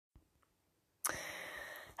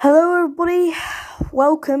everybody,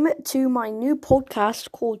 welcome to my new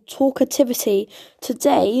podcast called Talkativity.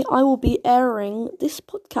 Today I will be airing this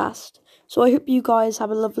podcast, so I hope you guys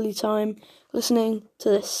have a lovely time listening to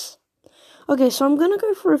this. Okay, so I'm going to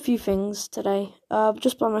go for a few things today,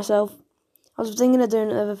 just by myself. I was thinking of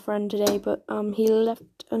doing it with a friend today, but he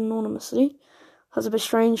left anonymously. That's a bit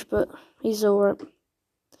strange, but he's alright.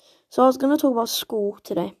 So I was going to talk about school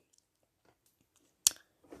today.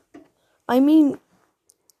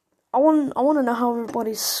 I want to know how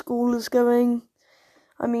everybody's school is going.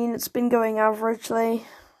 It's been going averagely.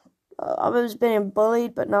 I was being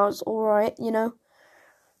bullied, but now it's alright,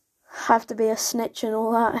 Have to be a snitch and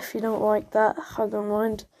all that. If you don't like that, I don't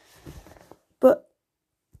mind. But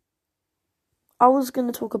I was going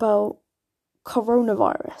to talk about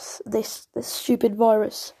coronavirus, this stupid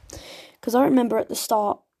virus. Because I remember at the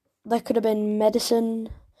start, there could have been medicine,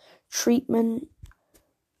 treatment,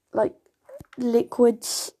 like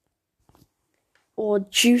liquids, or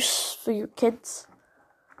juice for your kids.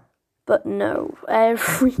 But no,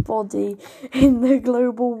 everybody in the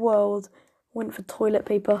global world went for toilet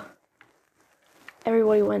paper.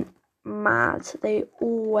 Everybody went mad. They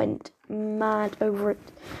all went mad over it.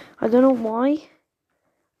 I don't know why.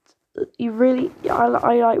 I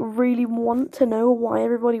really want to know why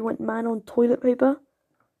everybody went mad on toilet paper.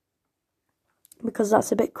 Because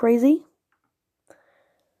that's a bit crazy.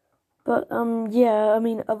 But,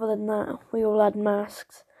 other than that, we all had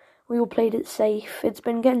masks. We all played it safe. It's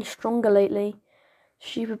been getting stronger lately.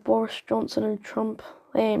 Stupid Boris Johnson and Trump,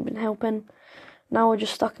 they ain't been helping. Now we're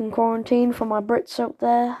just stuck in quarantine for my Brits out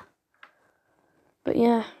there. But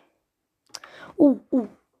yeah. Ooh.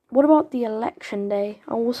 What about the election day?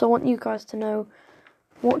 I also want you guys to know,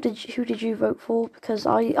 who did you vote for? Because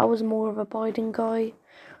I was more of a Biden guy.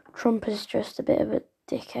 Trump is just a bit of a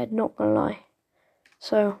dickhead, not gonna lie.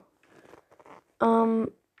 So,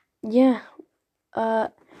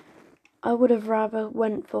 I would have rather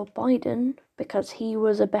went for Biden because he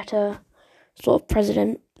was a better sort of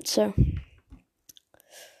president. So,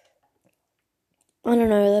 I don't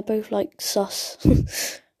know, they're both like sus.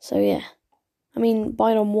 So yeah,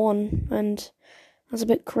 Biden won, and that's a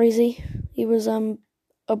bit crazy. He was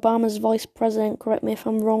Obama's vice president, correct me if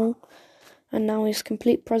I'm wrong, and now he's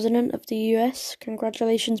complete president of the US.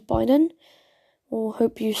 Congratulations, Biden. Or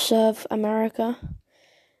hope you serve America.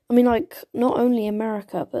 Not only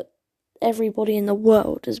America, but everybody in the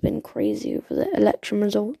world has been crazy over the election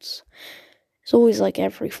results. It's always like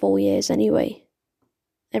every 4 years anyway.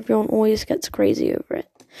 Everyone always gets crazy over it.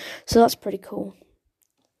 So that's pretty cool.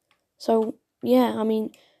 So, yeah,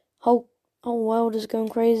 whole world is going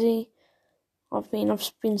crazy. I've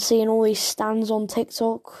been seeing all these stands on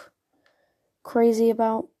TikTok crazy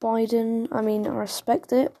about Biden. I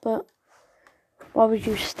respect it, but why would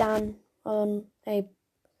you stand on a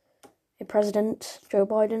president, Joe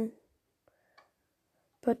Biden?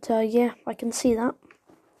 But yeah, I can see that.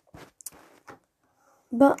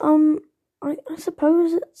 But I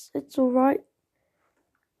suppose it's alright.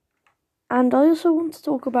 And I also want to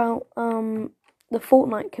talk about the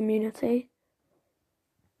Fortnite community.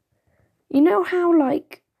 You know how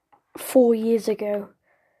 4 years ago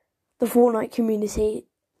the Fortnite community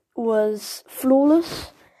was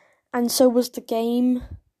flawless, and so was the game.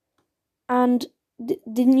 And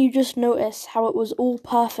didn't you just notice how it was all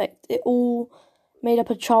perfect? It all made up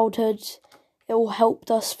a childhood. It all helped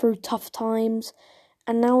us through tough times.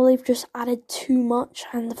 And now they've just added too much,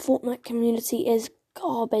 and the Fortnite community is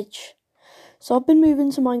garbage. So I've been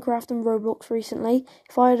moving to Minecraft and Roblox recently.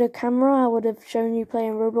 If I had a camera, I would have shown you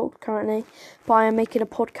playing Roblox currently. But I am making a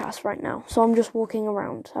podcast right now, so I'm just walking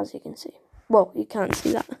around, as you can see. Well, you can't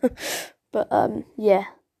see that. But, yeah.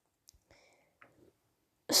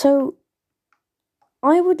 So,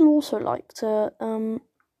 I would also like to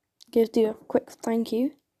give you a quick thank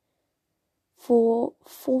you for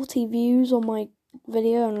 40 views on my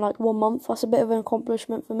video in 1 month. That's a bit of an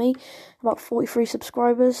accomplishment for me. About 43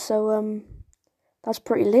 subscribers, so that's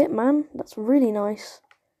pretty lit, man. That's really nice.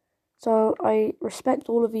 So I respect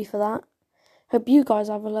all of you for that. Hope you guys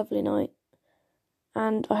have a lovely night,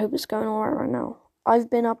 and I hope it's going alright right now. I've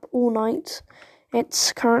been up all night.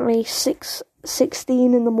 It's currently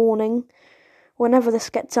 6:16 in the morning. Whenever this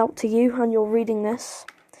gets out to you and you're reading this,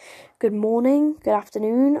 good morning, good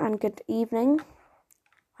afternoon, and good evening.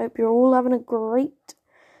 Hope you're all having a great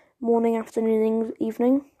morning, afternoon,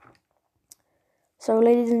 evening. So,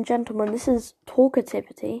 ladies and gentlemen, this is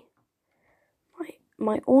Talkativity,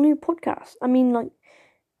 my all new podcast.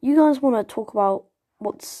 You guys want to talk about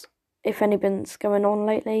what's, if anything's going on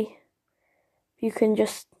lately? You can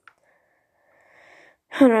just,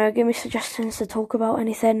 I don't know, give me suggestions to talk about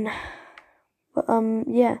anything. But,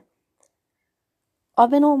 yeah. I've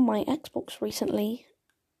been on my Xbox recently,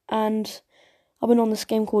 and I've been on this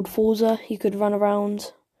game called Forza. You could run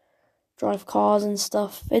around, drive cars and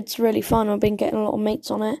stuff. It's really fun. I've been getting a lot of mates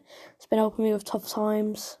on it. It's been helping me with tough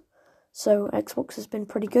times. So Xbox has been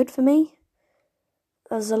pretty good for me.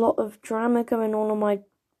 There's a lot of drama going on my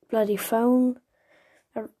bloody phone.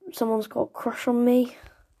 Someone's got a crush on me.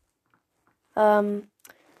 I've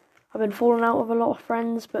been falling out with a lot of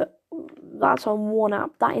friends, but that's on one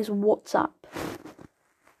app. That is WhatsApp.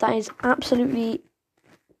 That is absolutely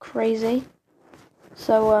crazy.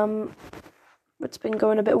 So, it's been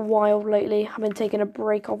going a bit wild lately. I've been taking a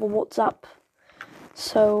break off of WhatsApp.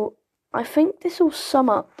 So, I think this will sum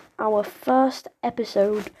up our first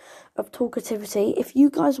episode of Talkativity. If you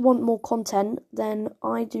guys want more content, then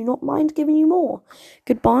I do not mind giving you more.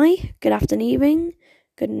 Goodbye, good afternoon,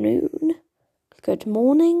 good noon, good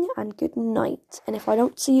morning, and good night. And if I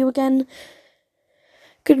don't see you again,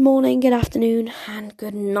 good morning, good afternoon, and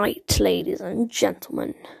good night, ladies and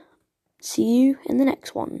gentlemen. See you in the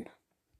next one.